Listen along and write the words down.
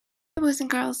boys and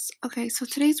girls. Okay, so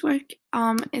today's work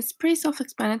is pretty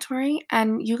self-explanatory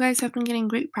and you guys have been getting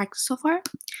great practice so far.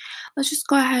 Let's just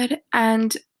go ahead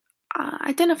and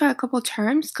identify a couple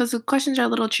terms because the questions are a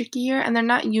little trickier and they're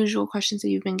not usual questions that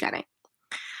you've been getting.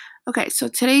 Okay, so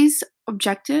today's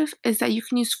objective is that you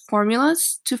can use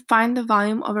formulas to find the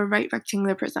volume of a right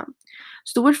rectangular prism.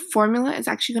 So the word formula is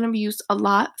actually going to be used a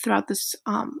lot throughout this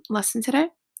lesson today.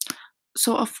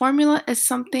 So a formula is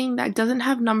something that doesn't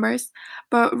have numbers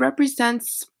but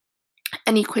represents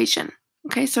an equation.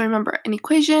 Okay, so remember, an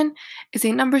equation is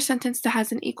a number sentence that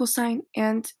has an equal sign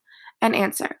and an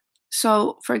answer.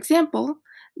 So, for example,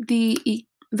 the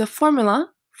formula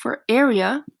for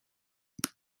area,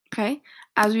 okay,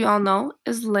 as we all know,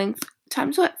 is length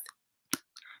times width.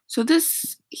 So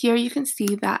this here you can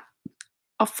see that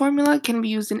a formula can be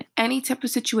used in any type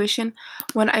of situation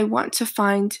when I want to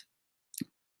find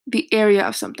the area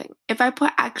of something. If I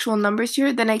put actual numbers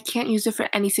here, then I can't use it for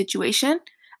any situation.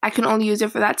 I can only use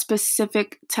it for that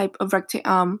specific type of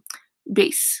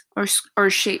base or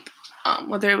shape.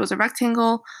 Whether it was a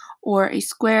rectangle or a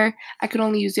square, I can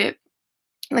only use it.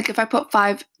 Like if I put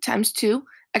 5 times 2,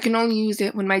 I can only use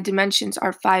it when my dimensions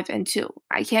are 5 and 2.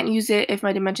 I can't use it if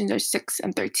my dimensions are 6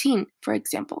 and 13, for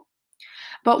example.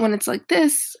 But when it's like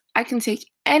this, I can take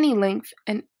any length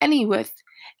and any width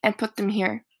and put them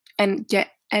here and get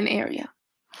an area.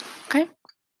 Okay?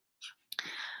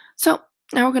 So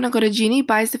now we're going to go to Jeannie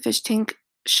buys the fish tank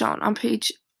shown on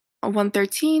page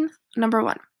 113, number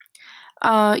 1.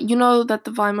 You know that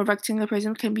the volume of rectangular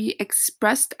prism can be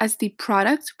expressed as the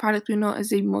product. Product we know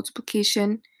is a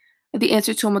multiplication, the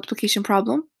answer to a multiplication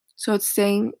problem. So it's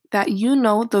saying that you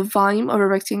know the volume of a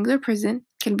rectangular prism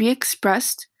can be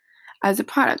expressed as a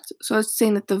product. So it's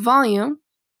saying that the volume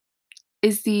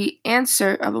is the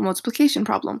answer of a multiplication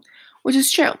problem, which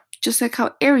is true, just like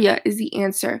how area is the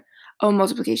answer of a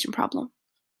multiplication problem.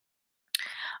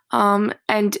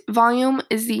 And volume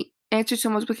is the answer to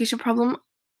a multiplication problem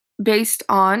based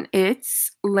on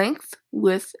its length,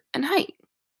 width, and height.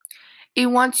 It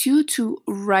wants you to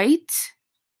write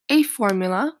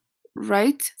formula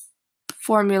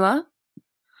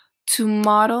to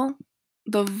model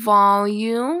the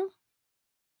volume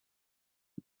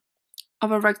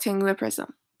of a rectangular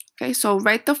prism. Okay, so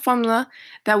write the formula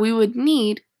that we would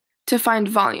need to find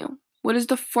volume. What is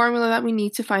the formula that we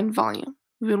need to find volume?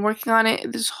 We've been working on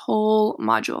it this whole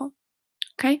module.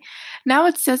 Okay, now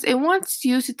it says it wants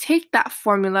you to take that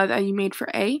formula that you made for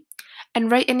A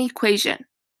and write an equation.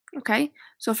 Okay,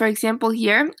 so for example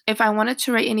here, if I wanted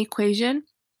to write an equation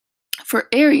for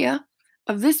area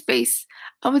of this base,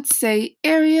 I would say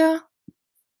area,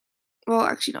 well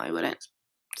actually no I wouldn't,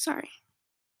 sorry.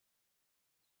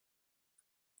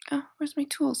 Oh, where's my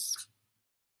tools?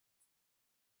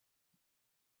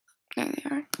 There they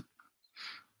are.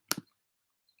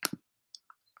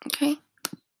 Okay.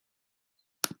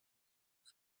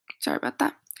 Sorry about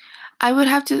that. I would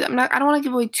have to, I don't want to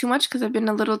give away too much because I've been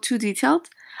a little too detailed.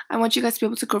 I want you guys to be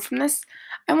able to grow from this.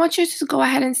 I want you to go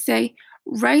ahead and say,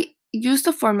 use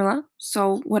the formula,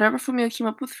 so whatever formula you came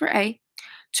up with for A,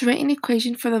 to write an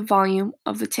equation for the volume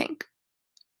of the tank.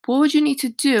 What would you need to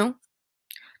do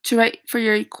to write for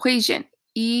your equation?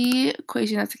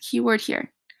 Equation, that's a key word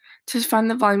here, to find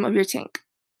the volume of your tank.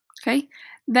 Okay?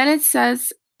 Then it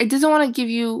says, it doesn't want to give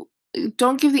you,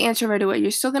 don't give the answer right away.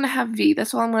 You're still going to have V.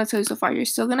 That's all I'm going to tell you so far. You're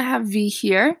still going to have V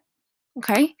here.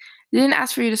 Okay? It didn't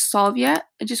ask for you to solve yet.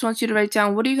 It just wants you to write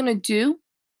down what are you going to do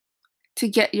to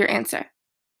get your answer.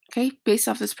 Okay? Based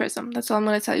off this prism. That's all I'm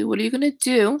going to tell you. What are you going to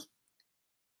do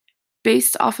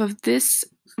based off of this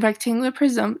rectangular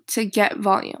prism to get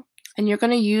volume? And you're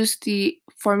going to use the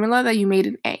formula that you made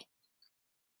in A.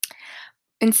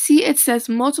 In C, it says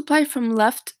multiply from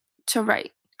left to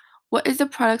right. What is the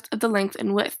product of the length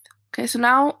and width? Okay, so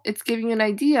now it's giving you an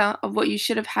idea of what you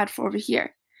should have had for over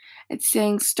here. It's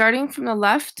saying starting from the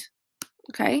left,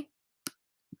 okay?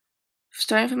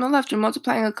 Starting from the left, you're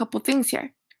multiplying a couple things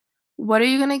here. What are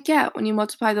you going to get when you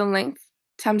multiply the length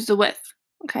times the width?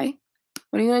 Okay?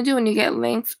 What are you going to do when you get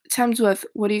length times width?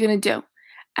 What are you going to do?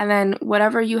 And then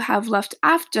whatever you have left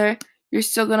after, you're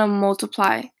still going to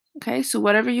multiply. Okay? So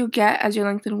whatever you get as your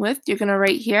length and width, you're going to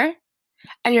write here.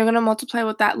 And you're going to multiply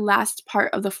with that last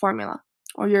part of the formula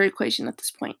or your equation at this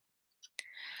point.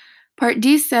 Part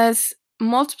D says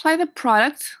multiply the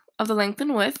product of the length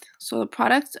and width. So the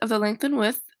product of the length and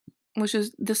width, which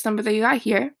is this number that you got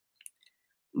here,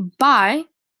 by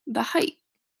the height.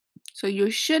 So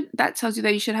that tells you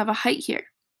that you should have a height here.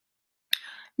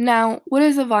 Now, what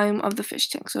is the volume of the fish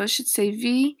tank? So it should say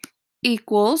V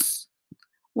equals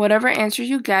whatever answer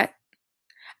you get.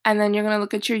 And then you're going to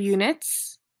look at your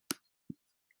units,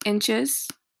 inches,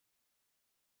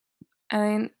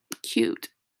 and cubed.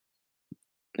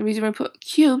 The reason we put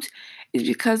cubed is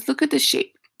because look at the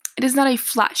shape. It is not a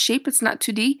flat shape. It's not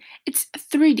 2D. It's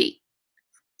 3D.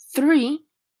 3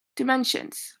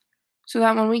 dimensions. So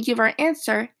that when we give our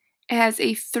answer, it has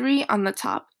a 3 on the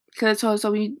top because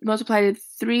so we multiplied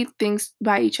 3 things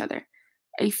by each other.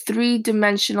 A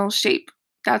 3-dimensional shape.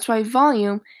 That's why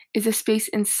volume is a space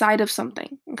inside of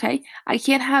something, okay? I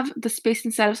can't have the space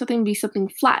inside of something be something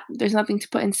flat. There's nothing to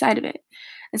put inside of it.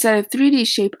 Instead of 3D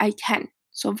shape, I can.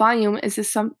 So volume is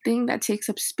just something that takes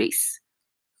up space.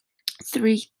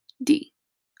 3D.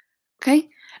 Okay?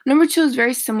 Number 2 is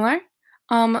very similar.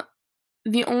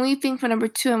 The only thing for number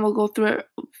 2, and we'll go through it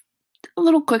a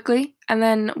little quickly, and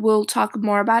then we'll talk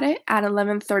more about it at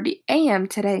 11:30 a.m.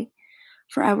 today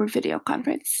for our video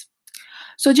conference.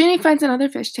 So Ginny finds another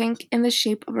fish tank in the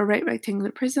shape of a right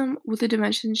rectangular prism with the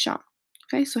dimensions shown.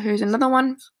 Okay, so here's another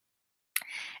one.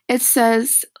 It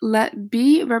says, let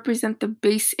B represent the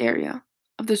base area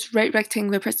of this right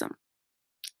rectangular prism.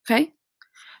 Okay,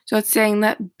 so it's saying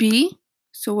that B,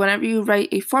 so whenever you write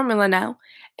a formula now,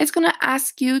 it's going to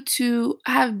ask you to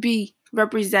have B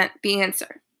represent the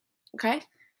answer. Okay,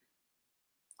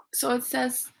 so it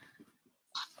says,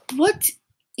 what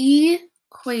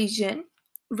equation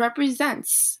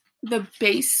represents the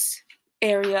base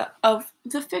area of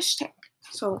the fish tank?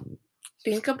 So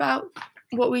think about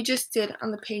what we just did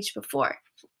on the page before.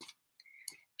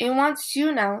 It wants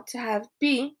you now to have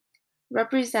B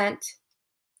represent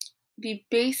the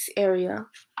base area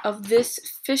of this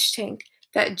fish tank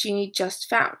that Jeannie just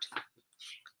found.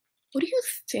 What do you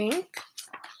think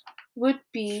would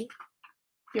be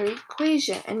your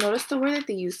equation? And notice the word that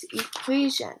they used,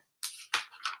 equation.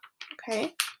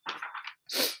 Okay.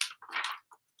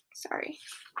 Sorry.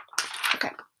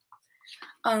 Okay.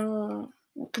 My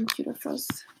computer froze.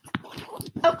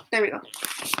 Oh, there we go.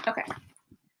 Okay.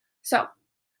 So,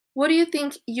 what do you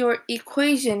think your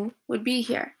equation would be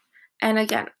here? And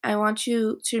again, I want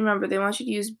you to remember, they want you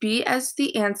to use B as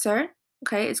the answer.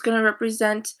 Okay, it's going to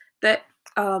represent the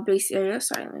base area.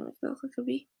 Sorry, let me make it look like a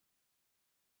B.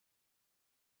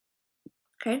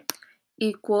 Okay,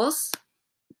 equals,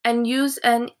 and use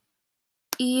an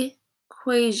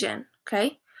equation.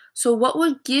 Okay, so what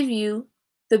would give you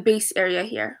the base area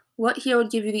here? What here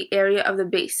would give you the area of the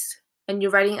base? And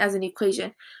you're writing as an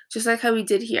equation, just like how we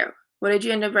did here. What did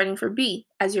you end up writing for B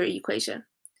as your equation?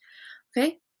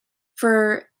 Okay,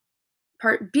 for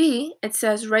part B, it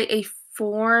says write a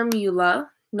formula,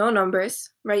 no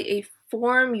numbers, write a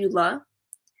formula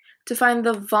to find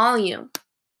the volume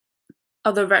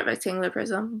of the right rectangular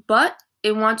prism, but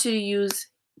it wants you to use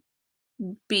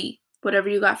B, whatever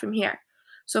you got from here.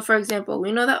 So for example,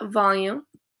 we know that volume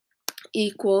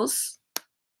equals,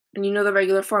 and you know the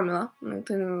regular formula,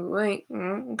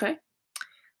 okay?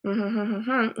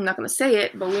 I'm not going to say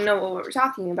it, but we know what we're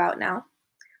talking about now.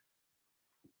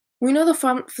 We know the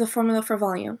formula for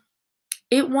volume.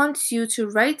 It wants you to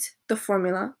write the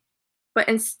formula, but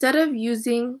instead of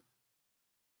using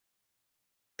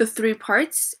the 3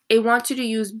 parts, it wants you to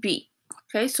use B.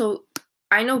 Okay, so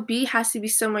I know B has to be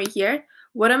somewhere here.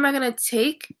 What am I going to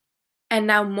take and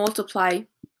now multiply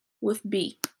with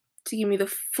B to give me the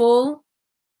full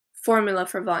formula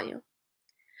for volume?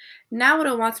 Now what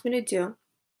it wants me to do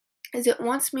is it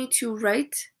wants me to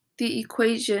write the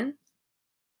equation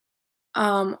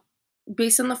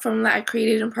based on the formula I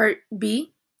created in part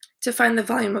B to find the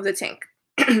volume of the tank.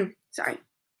 Sorry.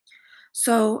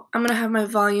 So I'm going to have my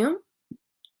volume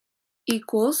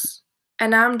equals,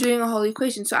 and now I'm doing a whole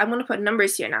equation. So I'm going to put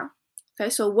numbers here now. Okay,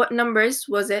 so what numbers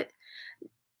was it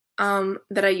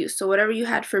that I used? So whatever you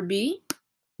had for B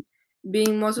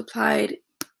being multiplied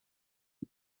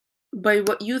by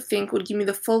what you think would give me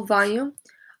the full volume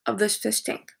of this fish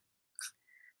tank.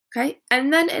 Okay,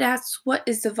 and then it asks what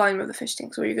is the volume of the fish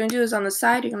tank. So what you're going to do is on the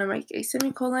side, you're going to make a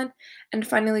semicolon, and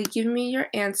finally give me your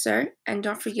answer, and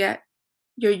don't forget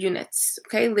your units.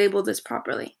 Okay, label this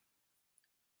properly.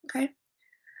 Okay,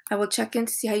 I will check in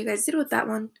to see how you guys did with that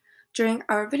one during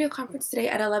our video conference today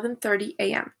at 11:30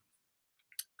 a.m.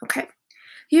 Okay,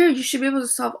 here you should be able to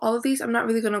solve all of these. I'm not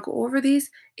really going to go over these.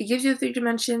 It gives you 3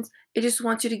 dimensions. It just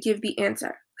wants you to give the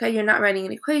answer. Okay, you're not writing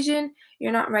an equation.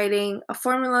 You're not writing a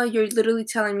formula. You're literally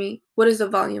telling me what is the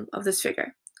volume of this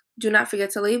figure. Do not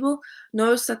forget to label.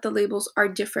 Notice that the labels are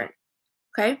different.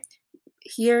 Okay,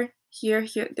 here, here,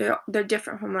 here. They're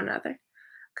different from one another.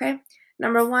 Okay,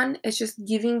 number 1 is just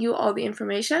giving you all the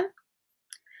information.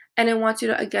 And it wants you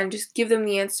to, again, just give them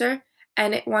the answer.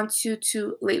 And it wants you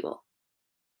to label.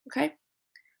 Okay?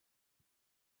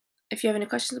 If you have any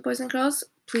questions, boys and girls,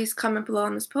 please comment below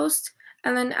on this post.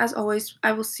 And then, as always,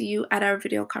 I will see you at our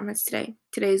video conference today.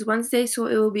 Today is Wednesday, so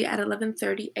it will be at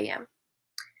 11:30 a.m.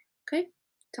 Okay,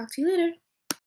 talk to you later.